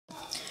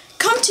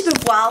Comme tu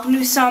peux voir,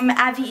 nous sommes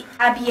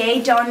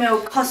habillés dans nos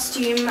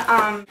costumes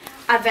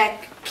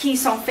qui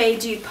sont faits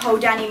du peau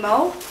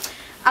d'animaux.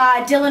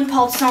 Dylan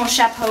porte son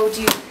chapeau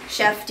du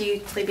chef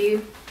du tribu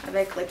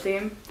avec les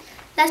plumes.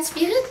 La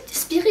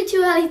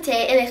spiritualité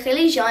et les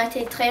religions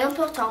étaient très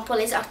importantes pour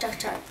les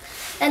autochtones.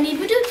 Le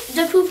niveau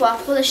de pouvoir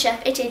pour le chef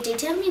était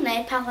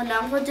déterminé par le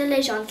nombre de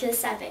légendes qu'il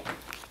savait.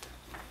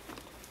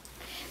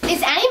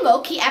 Les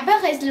animaux qui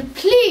apparaissent le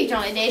plus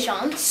dans les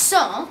légendes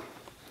sont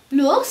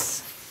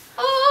l'ours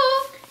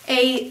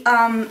et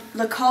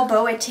le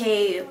corbeau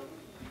était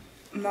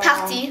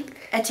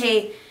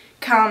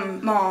comme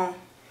mon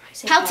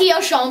parti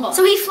au chambre.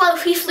 So he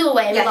flew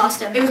away. Yeah, We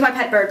lost him. It was my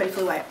pet bird, but he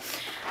flew away.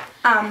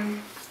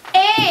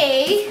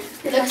 Et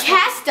le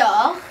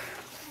castor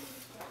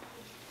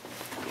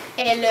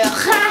et le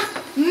rat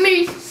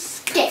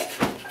musqué.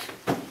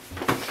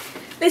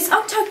 Les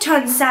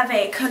autochtones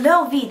savaient que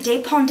leur vie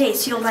dépendait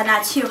sur la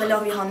nature et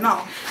l'environnement,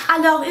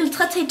 alors ils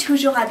traitaient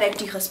toujours avec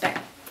du respect.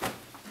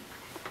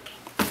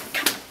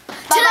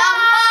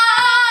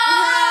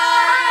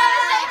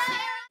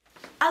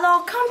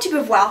 Alors, comme tu peux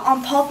voir, on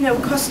porte nos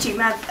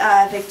costumes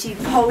avec du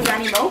peau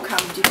d'animaux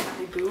comme du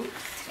caribou.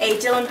 Et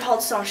Dylan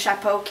porte son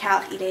chapeau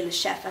car il est le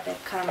chef avec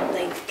comme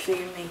les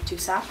plumes et tout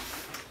ça.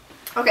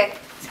 Ok.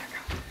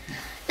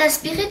 La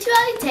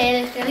spiritualité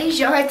et les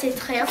religions étaient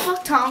très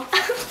importantes.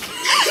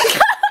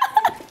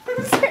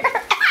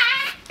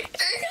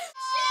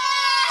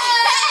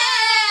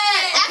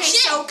 Okay,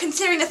 so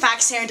considering the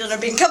fact Sarah and Dylan are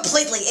being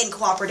completely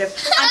incooperative,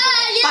 I'm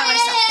by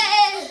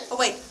myself. Oh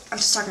wait, I'm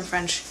just talking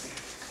French.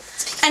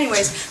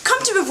 Anyways,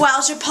 comme tu peux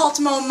voir, je porte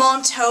mon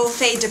manteau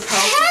fait de peau.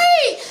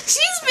 Hey,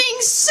 she's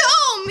being so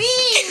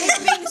mean.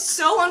 They're being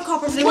so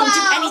uncooperative. They won't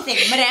do anything.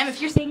 Madame,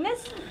 if you're seeing this,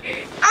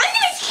 I'm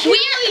gonna kill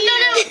you.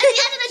 No. At the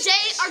end of the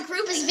day, our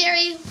group is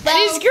very well.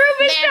 This group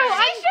is so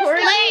mannered.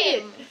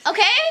 uncoordinated.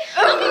 Okay?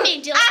 Don't be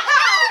mean, Dylan.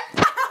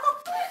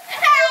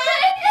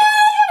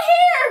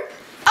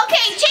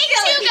 Okay, take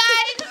two,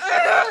 guys.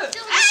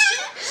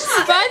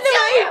 By the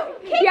way,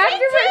 you have to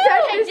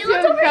protect this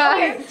two,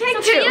 guys. Take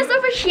Sophia's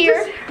over here.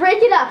 Just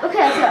break it up. Okay,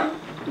 let's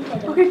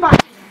go. okay, fine.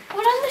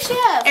 What on the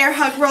ship? Air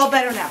hug, we're all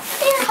better now.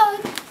 Air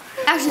hug.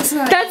 Actually, it's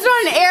not. That's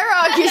not an air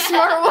hug, you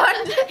smart one.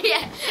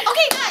 Yeah.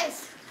 Okay,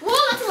 guys. We're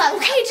all not allowed.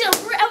 Okay, Jill,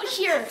 we're out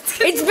here.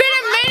 It's been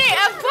a minute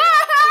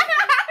apart.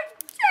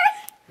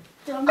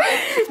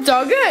 It's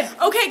all good.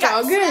 Okay, guys.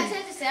 All good.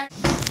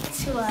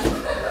 It's too loud.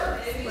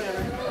 Whatever.